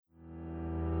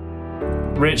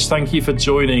Rich, thank you for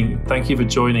joining. Thank you for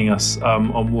joining us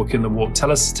on Walking the Walk.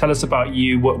 Tell us about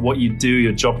you, what you do,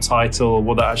 your job title,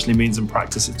 what that actually means in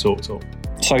practice at TalkTalk.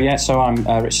 So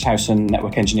I'm Rich Howson,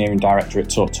 Network Engineering Director at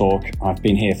TalkTalk. I've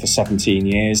been here for 17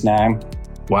 years now.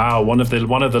 Wow, one of the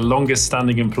longest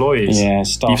standing employees. Yeah,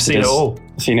 you've seen it all.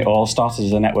 Seen it all. Started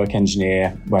as a network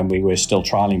engineer when we were still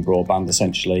trialing broadband,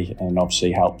 essentially, and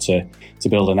obviously helped to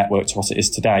build a network to what it is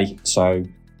today. So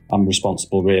I'm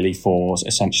responsible really for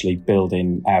essentially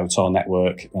building out our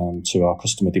network to our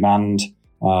customer demand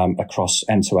across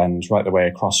end to end, right the way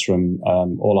across from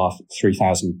all our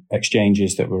 3,000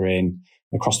 exchanges that we're in,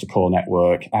 across the core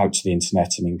network, out to the internet,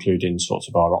 and including sorts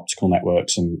of our optical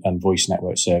networks and voice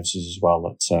network services as well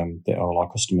that all our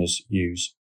customers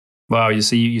use. Wow, you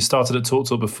see, you started at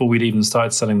TalkTalk before we'd even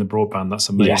started selling the broadband. That's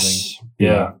amazing.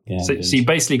 Yes. Yeah. So you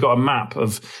basically got a map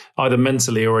of either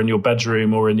mentally or in your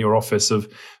bedroom or in your office of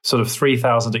sort of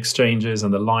 3,000 exchanges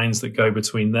and the lines that go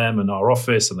between them and our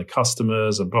office and the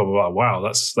customers and blah, blah, blah. Wow,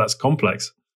 that's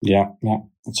complex. Yeah.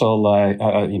 It's all,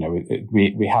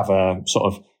 we have a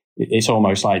sort of, it's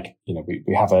almost like,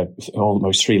 we have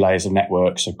almost 3 layers of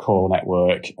networks, a core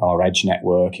network, our edge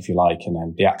network, if you like, and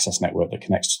then the access network that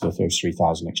connects to those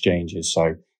 3,000 exchanges. So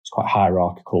it's quite a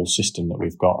hierarchical system that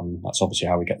we've got, and that's obviously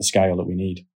how we get the scale that we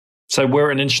need. So we're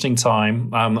at an interesting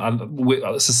time.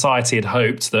 And society had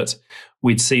hoped that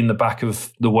we'd seen the back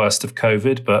of the worst of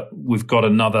COVID, but we've got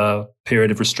another period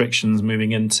of restrictions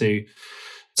moving into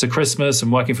Christmas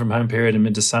and working from home period in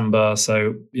mid-December.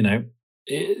 So,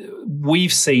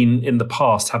 we've seen in the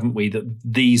past, haven't we, that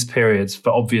these periods, for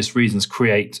obvious reasons,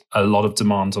 create a lot of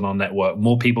demand on our network.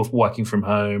 More people working from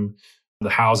home.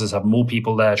 The houses have more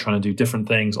people there trying to do different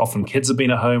things. Often kids have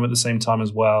been at home at the same time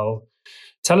as well.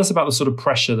 Tell us about the sort of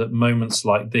pressure that moments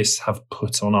like this have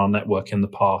put on our network in the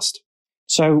past.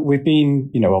 So we've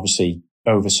been, obviously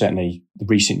over certainly the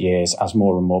recent years, as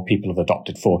more and more people have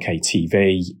adopted 4K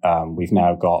TV, we've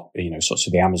now got, sorts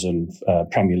of the Amazon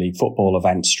Premier League football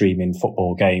events, streaming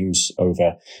football games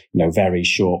over, very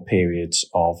short periods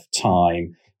of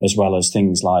time, as well as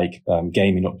things like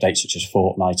gaming updates such as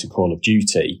Fortnite and Call of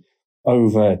Duty.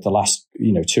 Over the last,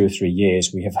 2 or 3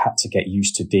 years, we have had to get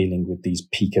used to dealing with these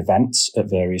peak events at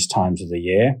various times of the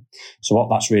year. So what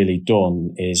that's really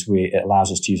done is it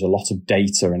allows us to use a lot of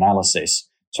data analysis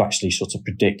to actually sort of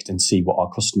predict and see what our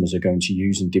customers are going to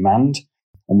use and demand.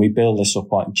 And we build this up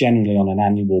generally on an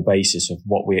annual basis of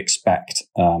what we expect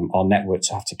our network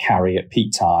to have to carry at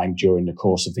peak time during the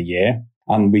course of the year.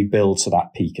 And we build to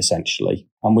that peak essentially.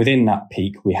 And within that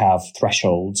peak, we have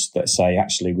thresholds that say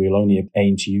actually we'll only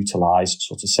aim to utilize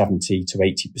sort of 70 to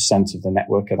 80% of the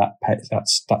network at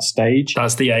that stage.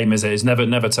 That's the aim, is it? It's never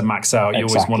to max out. You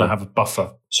always want to have a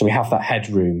buffer. So we have that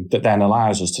headroom that then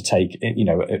allows us to take,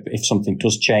 if something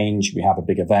does change, we have a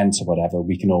big event or whatever,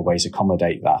 we can always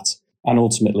accommodate that. And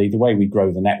ultimately, the way we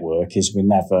grow the network is we're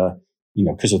never,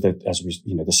 because of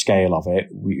the scale of it,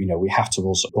 we have to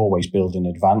also always build in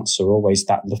advance. So always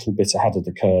that little bit ahead of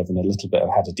the curve and a little bit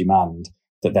ahead of demand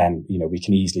that then, we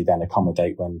can easily then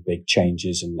accommodate when big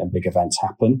changes and big events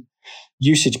happen.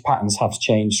 Usage patterns have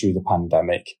changed through the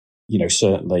pandemic.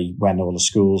 Certainly when all the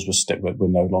schools were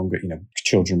no longer,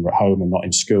 children were at home and not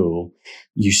in school,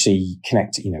 you see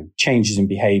changes in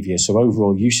behavior. So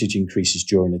overall usage increases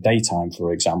during the daytime,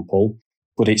 for example,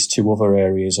 but it's to other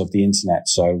areas of the internet.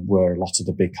 So where a lot of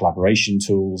the big collaboration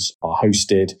tools are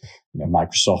hosted,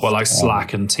 Microsoft. Well, like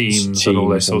Slack and Teams and all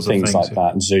those sorts of things like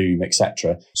that, and Zoom,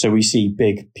 etc. So we see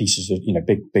big pieces of,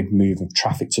 big move of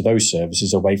traffic to those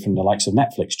services away from the likes of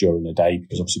Netflix during the day,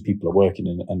 because obviously people are working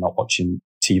and not watching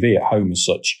TV at home as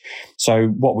such. So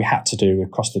what we had to do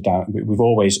across we've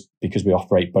always, because we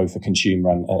operate both a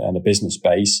consumer and a business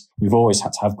base, we've always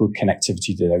had to have good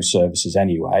connectivity to those services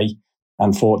anyway.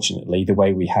 Unfortunately, the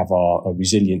way we have a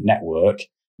resilient network,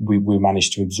 we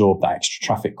managed to absorb that extra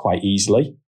traffic quite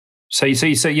easily. So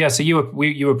you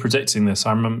were predicting this.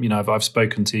 I remember, I've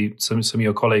spoken to some of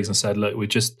your colleagues and said, look,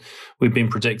 we've been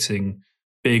predicting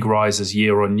big rises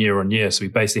year on year on year. So we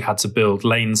basically had to build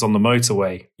lanes on the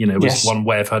motorway, was one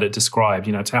way I've heard it described,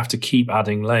 to have to keep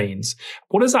adding lanes.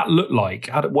 What does that look like?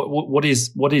 What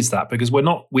is that? Because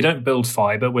we don't build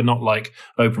fiber. We're not like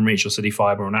Openreach or City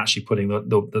Fiber and actually putting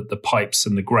the pipes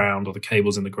in the ground or the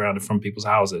cables in the ground in front of people's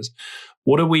houses.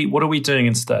 What are we doing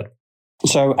instead?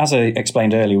 So as I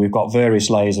explained earlier, we've got various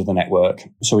layers of the network.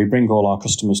 So we bring all our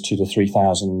customers to the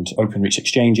 3,000 Openreach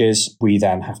exchanges. We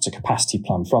then have to capacity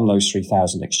plan from those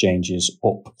 3,000 exchanges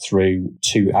up through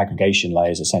 2 aggregation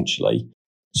layers, essentially.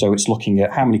 So it's looking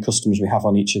at how many customers we have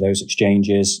on each of those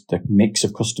exchanges, the mix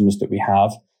of customers that we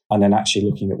have, and then actually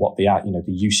looking at what the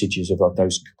usages of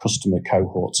those customer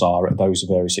cohorts are at those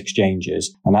various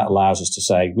exchanges. And that allows us to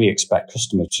say, we expect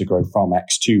customers to grow from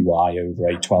X to Y over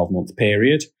a 12-month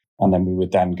period. And then we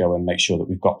would then go and make sure that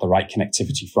we've got the right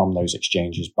connectivity from those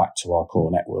exchanges back to our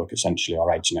core network, essentially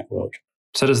our edge network.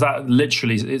 So does that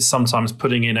literally, it's sometimes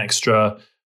putting in extra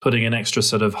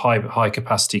sort of high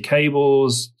capacity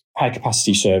cables, high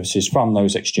capacity services from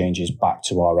those exchanges back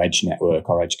to our edge network,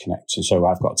 our edge connector. So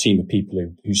I've got a team of people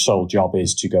whose sole job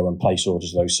is to go and place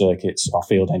orders of those circuits. Our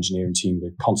field engineering team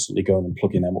are constantly going and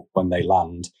plugging them up when they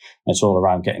land. And it's all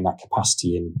around getting that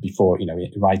capacity in before,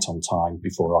 right on time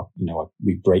before,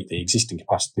 we break the existing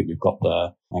capacity that we've got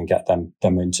there and get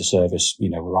them into service,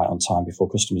 right on time before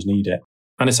customers need it.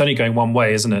 And it's only going one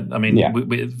way, isn't it? I mean,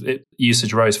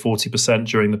 usage rose 40%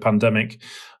 during the pandemic,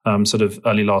 sort of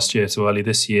early last year to early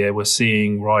this year. We're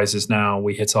seeing rises now.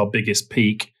 We hit our biggest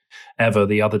peak ever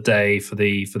the other day for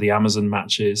the Amazon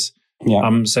matches.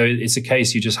 Yeah. So it's a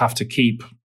case you have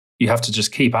to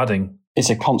just keep adding. It's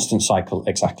a constant cycle,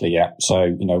 exactly, yeah.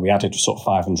 So, we added sort of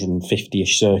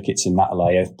 550-ish circuits in that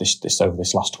layer over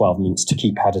this last 12 months to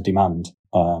keep ahead of demand.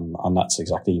 And that's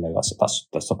exactly, that's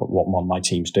what one of my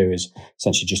teams do, is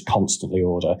essentially just constantly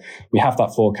order. We have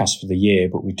that forecast for the year,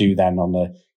 but we do then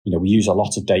we use a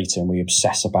lot of data and we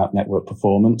obsess about network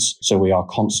performance. So we are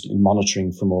constantly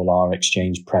monitoring from all our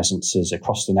exchange presences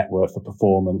across the network for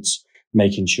performance,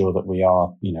 making sure that we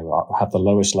are, have the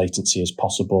lowest latency as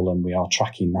possible, and we are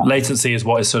tracking that. Latency is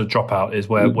what is sort of dropout is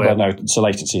where. Well, no, so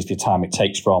latency is the time it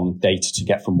takes from data to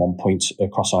get from one point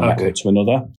across our network to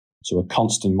another. So we're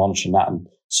constantly monitoring that, and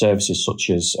services such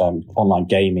as online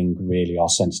gaming really are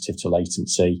sensitive to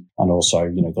latency, and also,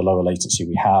 the lower latency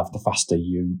we have, the faster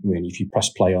if you press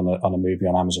play on a movie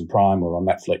on Amazon Prime or on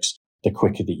Netflix, the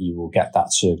quicker that you will get that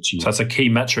served to you. So that's a key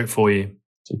metric for you.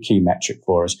 It's a key metric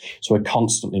for us. So we're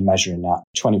constantly measuring that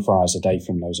 24 hours a day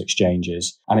from those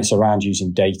exchanges. And it's around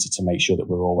using data to make sure that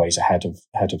we're always ahead of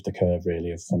the curve,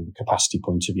 really, from a capacity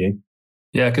point of view.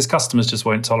 Yeah, because customers just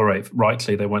won't tolerate,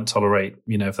 rightly, they won't tolerate,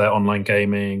 if they're online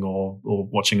gaming or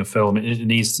watching a film, it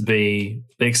needs to be,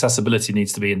 the accessibility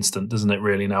needs to be instant, doesn't it,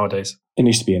 really, nowadays? It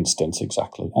needs to be instant,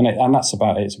 exactly. And that's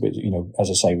about it. As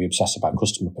I say, we obsess about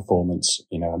customer performance,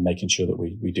 and making sure that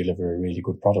we deliver a really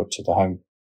good product to the home.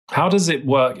 How does it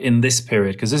work in this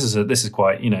period? Because this is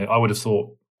quite, I would have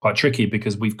thought quite tricky,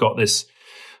 because we've got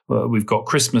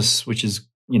Christmas, which is,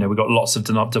 we've got lots of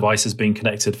devices being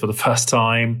connected for the first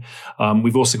time.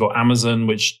 We've also got Amazon,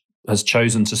 which has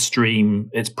chosen to stream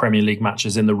its Premier League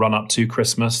matches in the run up to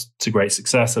Christmas to great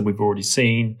success, that we've already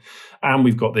seen. And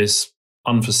we've got this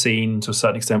unforeseen, to a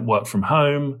certain extent, work from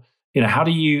home. How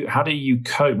do you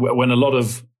cope when a lot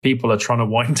of people are trying to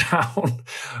wind down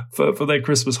for their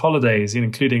Christmas holidays,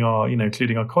 including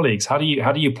our colleagues? How do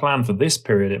you plan for this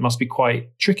period? It must be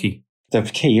quite tricky. The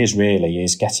key is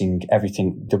getting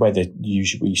everything, the way that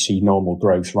usually you see normal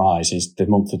growth rise is the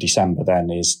month of December then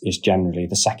is generally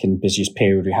the second busiest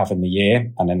period we have in the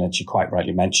year. And then, as you quite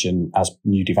rightly mentioned, as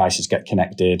new devices get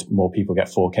connected, more people get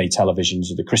 4K televisions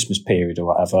at the Christmas period or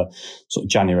whatever, sort of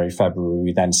January, February,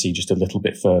 we then see just a little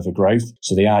bit further growth.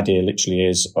 So the idea literally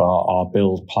is our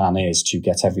build plan is to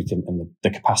get everything in the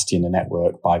capacity in the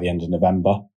network by the end of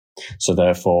November. So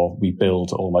therefore, we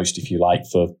build almost, if you like,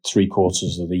 for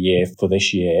 3/4 of the year for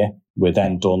this year. We're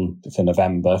then done for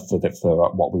November for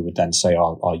what we would then say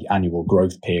our annual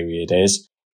growth period is.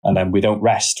 And then we don't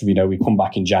rest. We come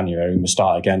back in January and we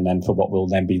start again then for what will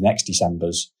then be next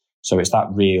December's. So it's that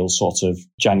real sort of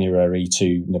January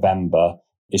to November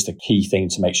is the key thing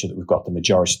to make sure that we've got the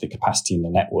majority of the capacity in the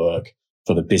network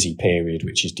for the busy period,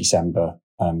 which is December,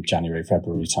 January,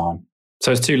 February time.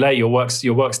 So it's too late. Your work's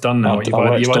done now. You've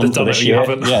either done it or you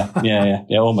haven't. Yeah,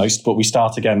 almost. But we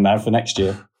start again now for next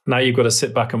year. Now you've got to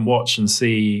sit back and watch and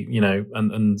see,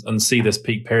 and see this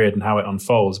peak period and how it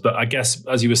unfolds. But I guess,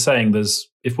 as you were saying,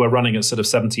 if we're running at sort of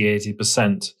 70,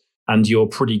 80%, and you're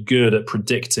pretty good at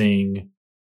predicting,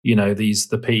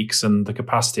 the peaks and the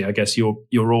capacity, I guess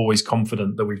you're always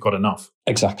confident that we've got enough.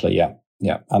 Exactly. Yeah.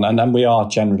 Yeah. And we are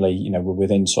generally, we're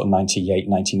within sort of 98,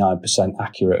 99%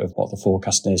 accurate of what the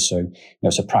forecast is. So,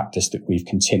 it's a practice that we've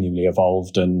continually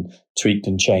evolved and tweaked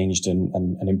and changed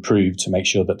and improved to make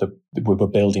sure that we're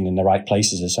building in the right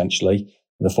places, essentially.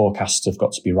 The forecasts have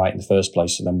got to be right in the first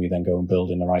place. So then we then go and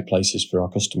build in the right places for our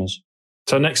customers.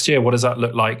 So next year, what does that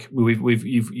look like?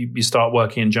 You start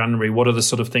working in January. What are the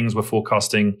sort of things we're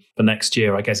forecasting for next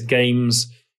year? I guess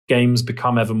games games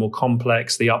become ever more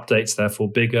complex, the updates therefore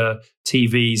bigger,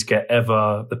 TVs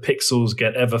the pixels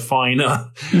get ever finer.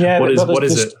 Yeah, what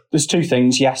is it? There's two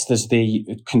things. Yes, there's the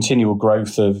continual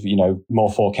growth of, more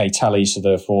 4K telly, so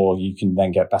therefore you can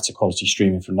then get better quality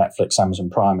streaming from Netflix, Amazon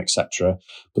Prime, etc.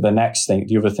 But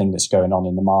the other thing that's going on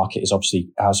in the market is obviously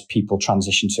as people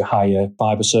transition to higher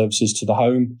fiber services to the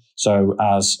home. So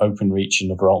as OpenReach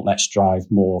and other altnets drive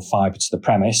more fiber to the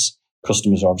premise,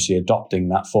 customers are obviously adopting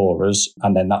that for us,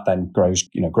 and then that grows,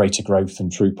 greater growth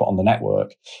and throughput on the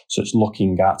network. So it's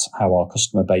looking at how our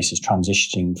customer base is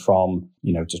transitioning from,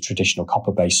 to traditional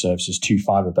copper-based services to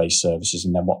fiber-based services,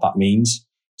 and then what that means.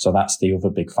 So that's the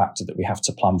other big factor that we have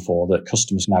to plan for, that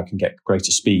customers now can get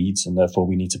greater speeds, and therefore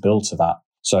we need to build to that.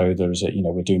 So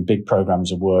we're doing big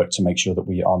programs of work to make sure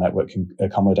that our network can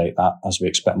accommodate that, as we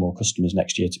expect more customers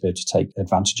next year to be able to take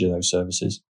advantage of those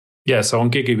services. Yeah, so on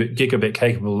gigabit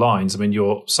capable lines,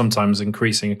 you're sometimes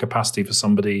increasing a capacity for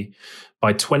somebody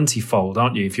by 20-fold,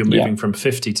 aren't you? If you're moving from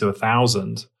 50 to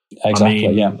 1,000.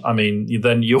 Exactly,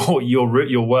 then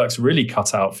your work's really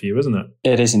cut out for you, isn't it?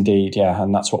 It is indeed, yeah.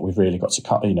 And that's what we've really got to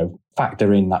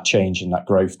factor in, that change and that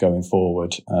growth going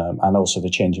forward, and also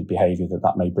the change in behaviour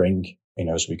that may bring,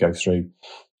 as we go through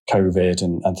COVID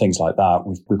and things like that.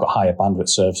 We've got higher bandwidth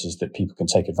services that people can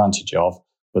take advantage of,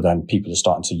 but then people are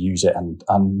starting to use it, and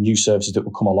new services that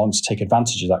will come along to take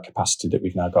advantage of that capacity that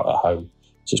we've now got at home.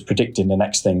 So it's predicting the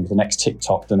next thing, the next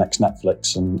TikTok, the next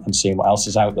Netflix, and seeing what else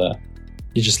is out there.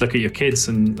 You just look at your kids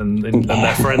and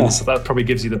their friends. So that probably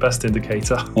gives you the best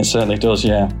indicator. It certainly does,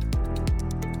 yeah.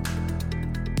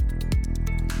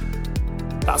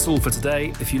 That's all for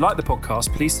today. If you like the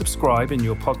podcast, please subscribe in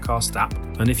your podcast app.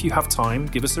 And if you have time,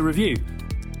 give us a review.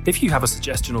 If you have a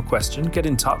suggestion or question, get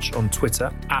in touch on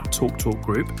Twitter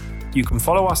 @TalkTalkGroup. You can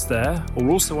follow us there or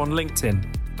also on LinkedIn.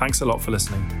 Thanks a lot for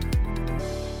listening.